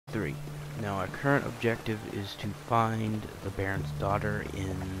3. Now our current objective is to find the Baron's daughter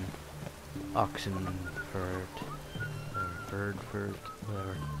in Oxenfurt, Birdfurt,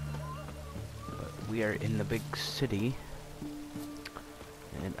 whatever. But we are in the big city,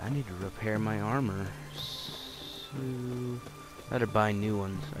 and I need to repair my armor. So, better buy new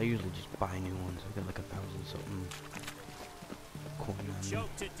ones. I usually just buy new ones. I got like 1,000 something coin on me.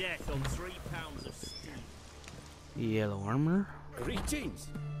 Choked to death on 3 pounds of steel. Yellow armor. Greetings.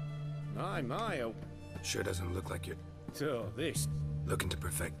 My, oh. Sure doesn't look like you're So this. looking to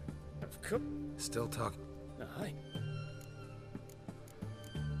perfect. Of course. Still talking. Aye.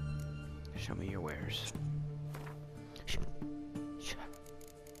 Show me your wares.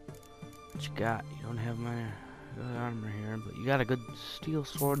 What you got? You don't have my good armor here, but you got a good steel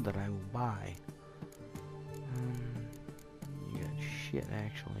sword that I will buy. You got shit,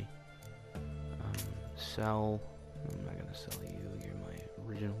 actually. Sell. I'm not gonna sell you. You're my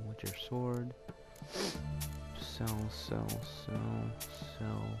original Witcher sword. Sell, and sell.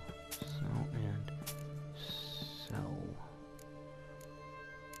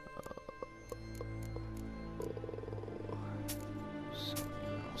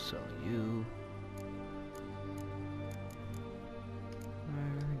 I'll sell you.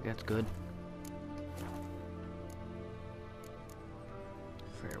 I think that's good.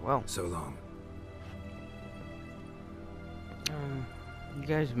 Farewell. So long. You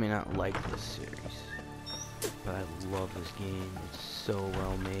guys may not like this series, but I love this game. It's so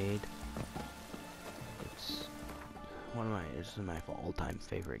well made. It's this is my all-time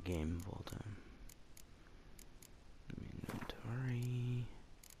favorite game of all time. Inventory.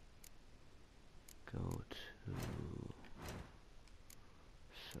 Go to.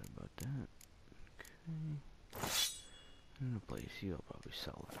 Sorry about that. Okay. I'm gonna place you. I'll probably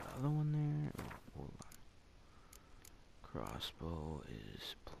sell that other one there. Oh, hold on. Crossbow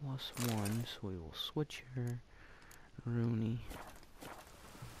is +1, so we will switch her. Rooney.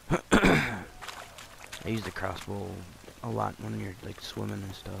 I use the crossbow a lot when you're like swimming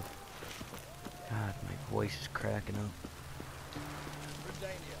and stuff. God, my voice is cracking up.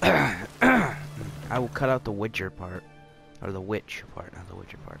 I will cut out the Witcher part, or the witch part, not the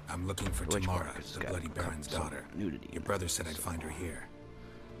Witcher part. I'm looking for The witch part, Tamara, 'cause the it's got Bloody Baron's some daughter. nudity in Your it. brother said I'd find her here.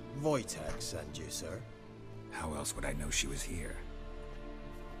 Wojtek sent you, sir. How else would I know she was here?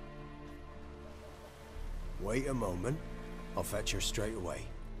 Wait a moment. I'll fetch her straight away.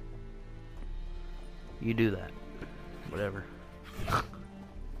 You do that. Whatever.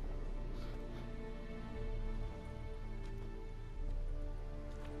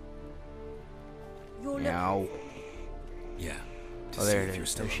 You're Now. Yeah. To Oh, see there it if you're is.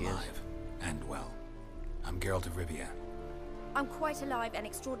 still There she is. alive. And well. I'm Geralt of Rivia. I'm quite alive and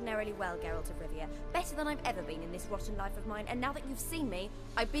extraordinarily well, Geralt of Rivia. Better than I've ever been in this rotten life of mine, and now that you've seen me,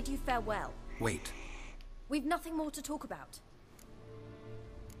 I bid you farewell. Wait. We've nothing more to talk about.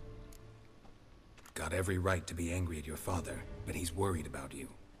 Got every right to be angry at your father, but he's worried about you.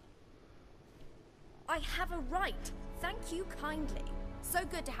 I have a right. Thank you kindly. So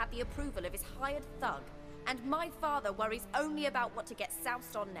good to have the approval of his hired thug. And my father worries only about what to get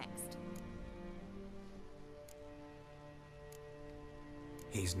soused on next.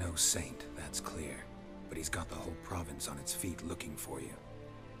 He's no saint, that's clear. But he's got the whole province on its feet looking for you.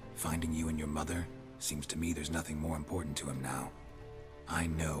 Finding you and your mother, seems to me there's nothing more important to him now. I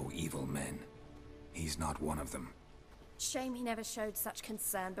know evil men. He's not one of them. Shame he never showed such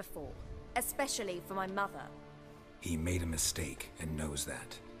concern before. Especially for my mother. He made a mistake and knows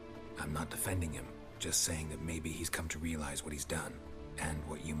that. I'm not defending him, just saying that maybe he's come to realize what he's done, and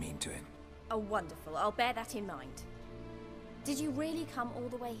what you mean to him. Oh, wonderful. I'll bear that in mind. Did you really come all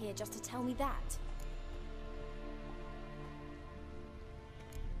the way here just to tell me that?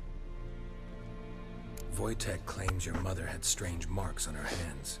 Wojtek claims your mother had strange marks on her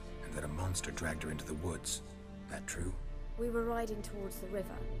hands, and that a monster dragged her into the woods. That true? We were riding towards the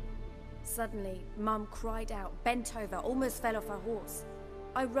river. Suddenly, Mum cried out, bent over, almost fell off her horse.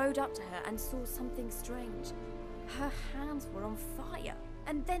 I rode up to her and saw something strange. Her hands were on fire.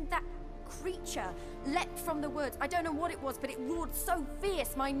 And then that creature leapt from the woods. I don't know what it was, but it roared so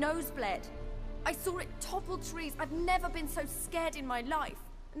fierce my nose bled. I saw it topple trees. I've never been so scared in my life.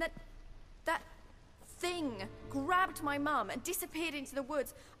 And that thing grabbed my mum and disappeared into the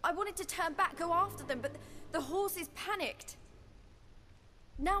woods. I wanted to turn back, go after them, but the horses panicked.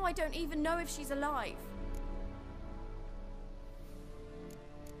 Now I don't even know if she's alive.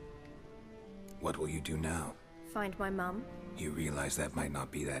 What will you do now? Find my mum? You realize that might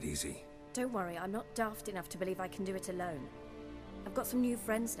not be that easy. Don't worry, I'm not daft enough to believe I can do it alone. I've got some new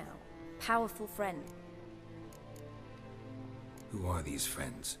friends now. Powerful friends. Who are these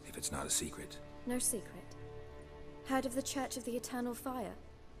friends, if it's not a secret? No secret. Heard of the Church of the Eternal Fire?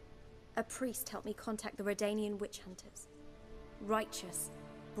 A priest helped me contact the Redanian witch hunters. Righteous,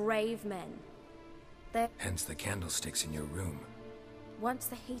 brave men. They're... Hence the candlesticks in your room. Once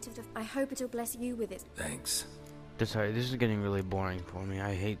the heat of the... I hope it'll bless you with it. Thanks. Sorry, this is getting really boring for me.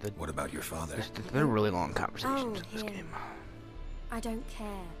 I hate that. What about your father? They're really long conversations Oh, in this him. game. I don't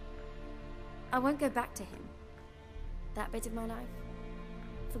care. I won't go back to him. That bit of my life?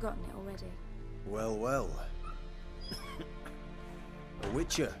 Forgotten it already. Well, well. A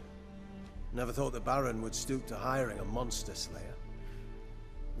witcher. Never thought the Baron would stoop to hiring a monster slayer.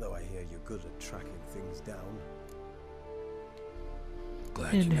 Though I hear you're good at tracking things down.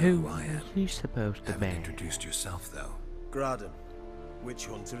 Glad you know who I am. He's supposed to be? Haven't introduced yourself, though. Graden, witch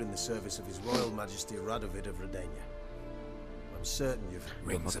hunter in the service of His Royal Majesty Radovid of Redania. I'm certain you've...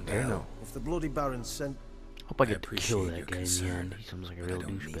 Rings a fucking dare bell. know. If the bloody Baron sent... Hope I I get to kill appreciate that your guy in the concern, end. He seems like a but I real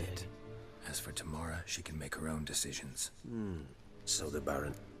don't need douchebag. it. As for Tamara, she can make her own decisions. So the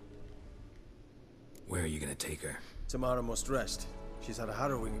Baron. Where are you gonna take her? Tamara must rest. She's had a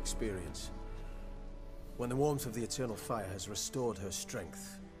harrowing experience. When the warmth of the Eternal Fire has restored her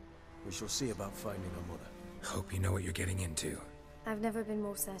strength, we shall see about finding her mother. Hope you know what you're getting into. I've never been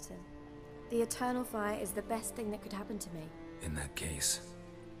more certain. The Eternal Fire is the best thing that could happen to me. In that case,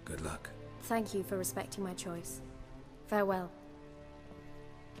 good luck. Thank you for respecting my choice. Farewell.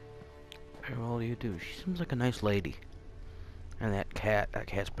 Farewell to you too. She seems like a nice lady. And that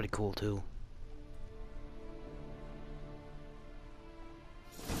cat's pretty cool too.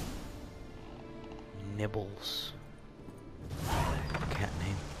 Nibbles. Cat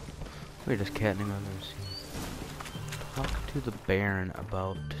name. Weirdest cat name I've ever seen. Talk to the Baron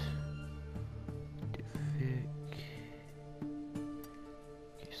about Defik.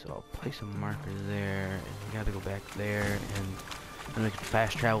 Okay, so I'll place a marker there, and you gotta go back there, and we can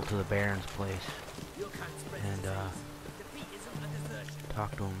fast travel to the Baron's place. And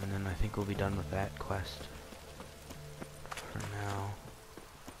talk to him, and then I think we'll be done with that quest. For now.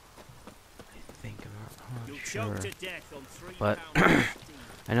 I think I'm You'll not sure. choke to death on 3 But pounds of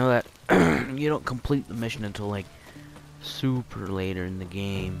I know that you don't complete the mission until like super later in the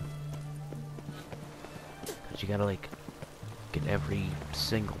game. Cause you gotta like get every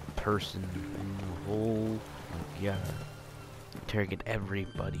single person in the whole, like, yeah, interrogate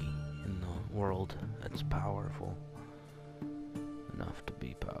everybody in the world that's powerful enough to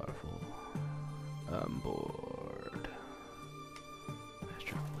be powerful. I'm bored. Fast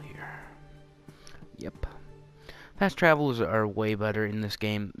travel here. Yep. Fast travels are way better in this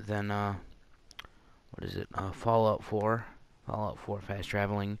game than, what is it, Fallout 4. Fallout 4 fast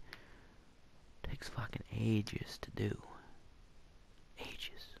traveling takes fucking ages to do.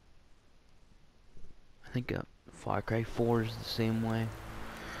 Ages. I think Far Cry 4 is the same way.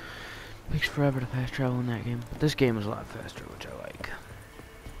 Takes forever to fast travel in that game. But this game is a lot faster, which I like.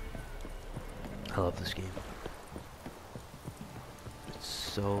 I love this game. It's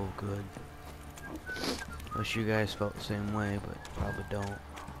so good. Wish you guys felt the same way, but probably don't.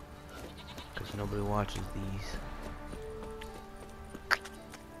 Because nobody watches these.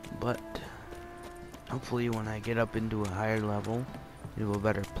 But hopefully when I get up into a higher level, into a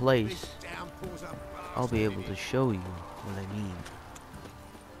better place, I'll be able to show you what I mean.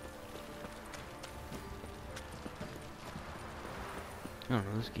 I don't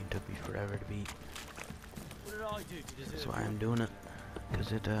know, this game took me forever to beat. What did I do to deserve That's why I'm doing it.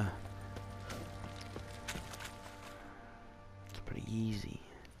 Because it's pretty easy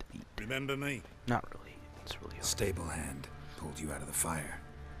to beat. Remember me? Not really. It's really hard. Stable hand pulled you out of the fire.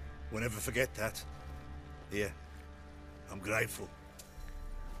 Won't ever forget that. Here, I'm grateful.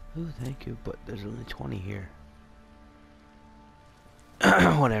 Oh, thank you, but there's only 20 here.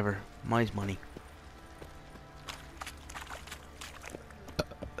 Whatever. Mine's money.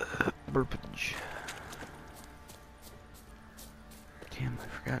 Burpage. Damn, I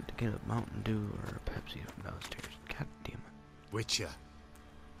forgot to get a Mountain Dew or a Pepsi from downstairs. God damn it. Witcher,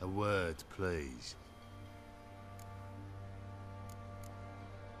 a word, please.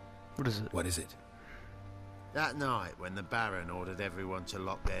 What is it? What is it? That night when the Baron ordered everyone to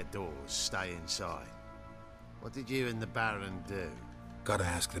lock their doors, stay inside. What did you and the Baron do? Gotta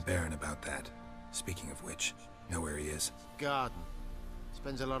ask the Baron about that. Speaking of which, know where he is? Garden.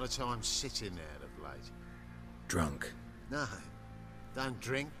 Spends a lot of time sitting there of late. Drunk. No. Don't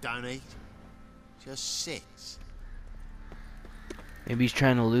drink, don't eat. Just sits. Maybe he's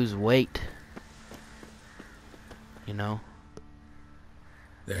trying to lose weight. You know?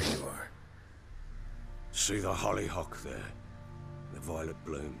 There you are. See the hollyhock there? The violet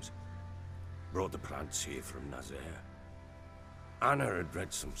blooms. Brought the plants here from Nazaire. Anna had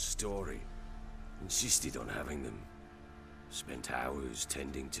read some story, insisted on having them. Spent hours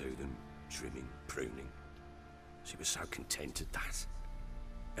tending to them, trimming, pruning. She was so content at that.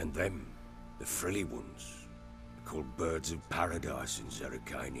 And them, the frilly ones, called birds of paradise in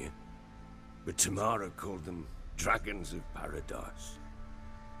Zerrikania. But Tamara called them dragons of paradise.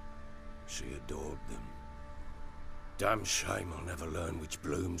 She adored them. Damn shame I'll never learn which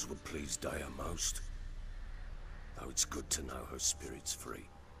blooms would please Dea most. Though it's good to know her spirit's free.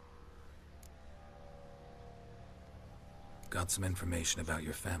 Got some information about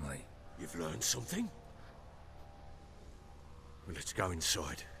your family. You've learned something? Well, let's go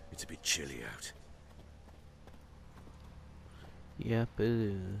inside. It's a bit chilly out. Yep, it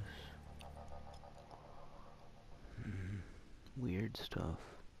is. Weird stuff.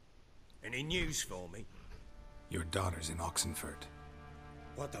 Any news for me? Your daughter's in Oxenfurt.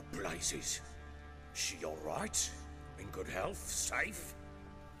 What the blazes? She alright? In good health? Safe?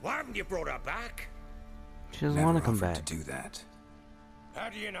 Why haven't you brought her back? She doesn't want to come back. To do that. How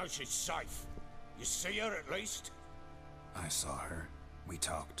do you know she's safe? You see her at least? I saw her. We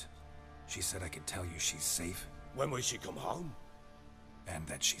talked. She said I could tell you she's safe. When will she come home? And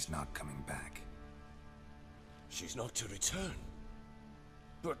that she's not coming back. She's not to return.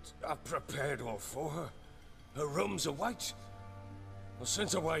 But I've prepared all for her. Her rooms await. I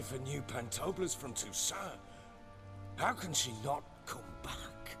sent away for new pantoblas from Toussaint. How can she not come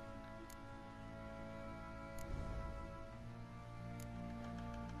back?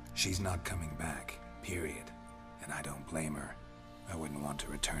 She's not coming back, period. And I don't blame her. I wouldn't want to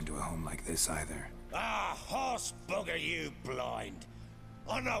return to a home like this either. Ah, horse bugger you blind.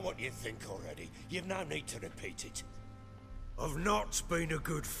 I know what you think already. You've no need to repeat it. I've not been a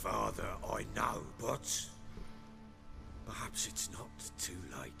good father, I know, but perhaps it's not too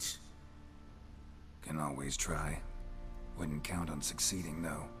late. Can always try. Wouldn't count on succeeding,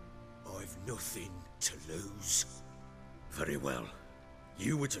 though. I've nothing to lose. Very well.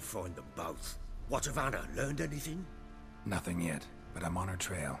 You were to find them both. What of Anna? Learned anything? Nothing yet, but I'm on her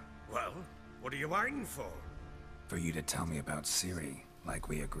trail. Well, what are you waiting for? For you to tell me about Ciri, like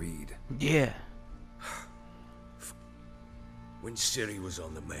we agreed. Yeah. When Ciri was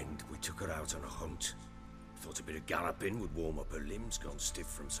on the mend, we took her out on a hunt. Thought a bit of galloping would warm up her limbs, gone stiff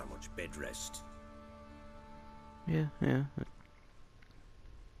from so much bed rest. Yeah.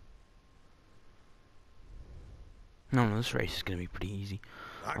 No, this race is gonna be pretty easy.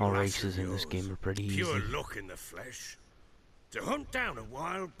 That All lass races of in this yours, game are pretty easy. Pure luck in the flesh. To hunt down a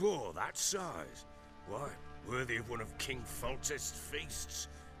wild boar that size, why, worthy of one of King Foltest's feasts,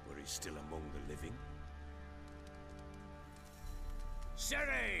 where he's still among the living.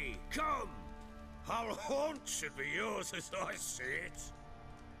 Ciri, come! Our haunt should be yours as I see it.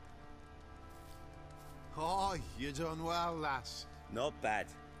 Oh, you done well, lass. Not bad.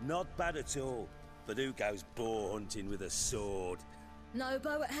 Not bad at all. But who goes boar hunting with a sword? No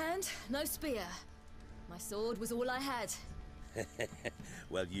bow at hand, no spear. My sword was all I had.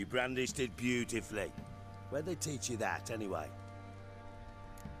 Well, you brandished it beautifully. Where'd they teach you that, anyway?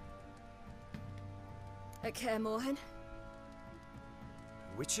 At Kaer Morhen.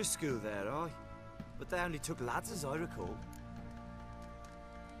 Witcher school there, aye. But they only took lads, as I recall.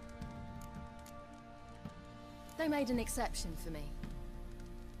 They made an exception for me.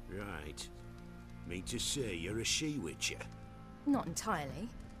 Right. Mean to say you're a she-witcher? Not entirely.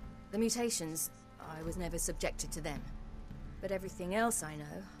 The mutations, I was never subjected to them. But everything else I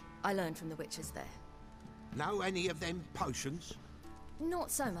know, I learned from the witches there. Know any of them potions? Not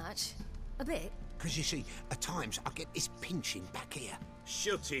so much. A bit. Because you see, at times I get this pinching back here.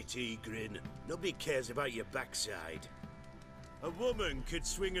 Shut it, Egrin. Nobody cares about your backside. A woman could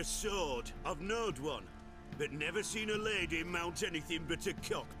swing a sword. I've knowed one. But never seen a lady mount anything but a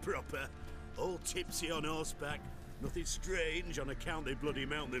cock proper. All tipsy on horseback. Nothing strange on account they bloody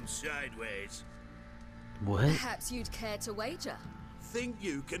mount them sideways. What? Perhaps you'd care to wager. Think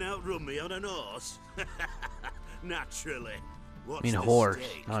you can outrun me on an horse? Naturally. What's I mean, the horse,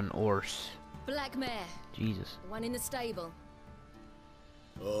 stake? not an horse. Black mare. Jesus. The one in the stable.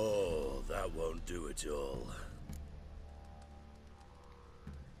 Oh, that won't do at all.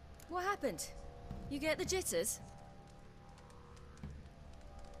 What happened? You get the jitters?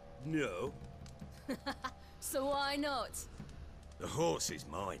 No. So why not? The horse is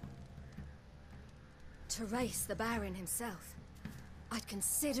mine. To race the Baron himself. I'd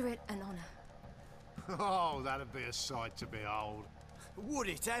consider it an honor. Oh, that'd be a sight to behold. Would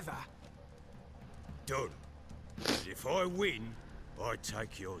it ever? Done. And if I win, I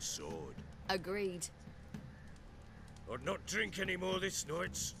take your sword. Agreed. I'd not drink any more this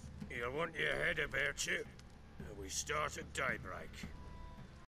night. You'll want your head about you. We start at daybreak.